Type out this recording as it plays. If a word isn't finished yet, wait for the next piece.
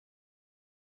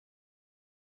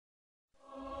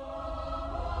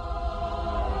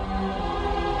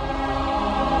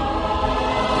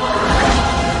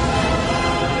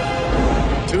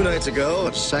ago,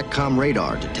 SATCOM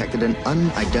radar detected an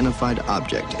unidentified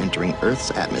object entering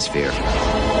Earth's atmosphere.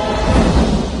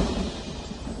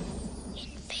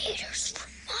 Invaders from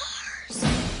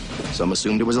Mars. Some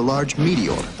assumed it was a large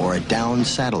meteor or a downed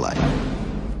satellite.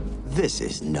 This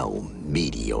is no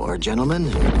meteor, gentlemen.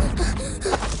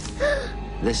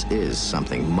 This is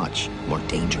something much more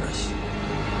dangerous.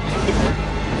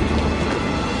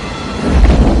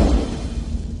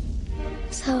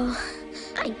 So,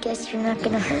 I guess you're not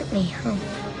gonna hurt me, huh?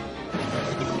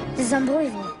 This is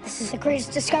unbelievable. This is the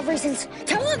greatest discovery since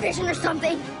television or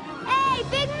something. Hey,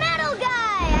 big metal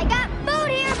guy! I got food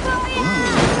here for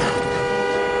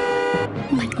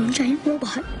you! My own giant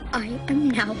robot. I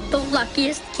am now the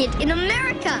luckiest kid in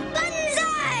America.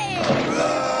 Banzai!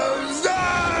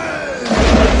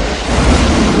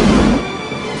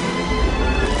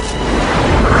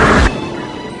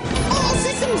 All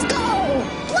systems go!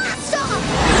 Blast off!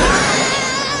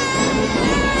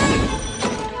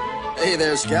 Hey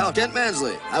there, Scout. Kent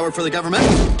Mansley. I work for the government.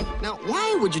 Now,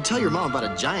 why would you tell your mom about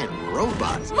a giant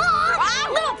robot?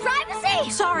 Mom! Little privacy!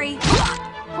 Sorry.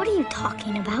 What are you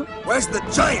talking about? Where's the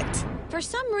giant? For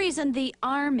some reason, the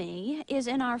army is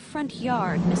in our front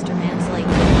yard, Mr. Mansley.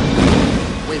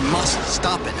 We must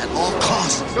stop it at all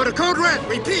costs. Go to Code Red.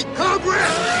 Repeat, Code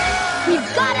Red.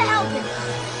 We've gotta help him!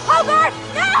 Hogarth,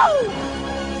 no!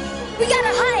 We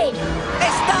gotta hide!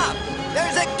 Hey, stop!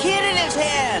 There's a kid in his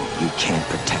hand! You can't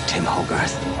protect him,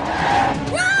 Hogarth.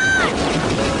 Run!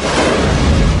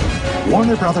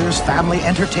 Warner Brothers Family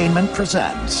Entertainment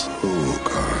presents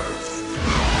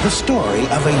the story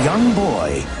of a young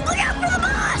boy Look out for the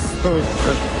boss!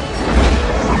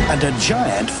 and a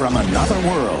giant from another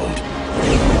world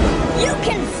You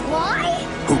can fly?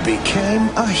 who became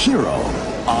a hero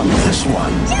on this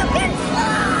one. You can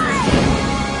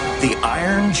fly! The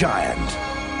Iron Giant.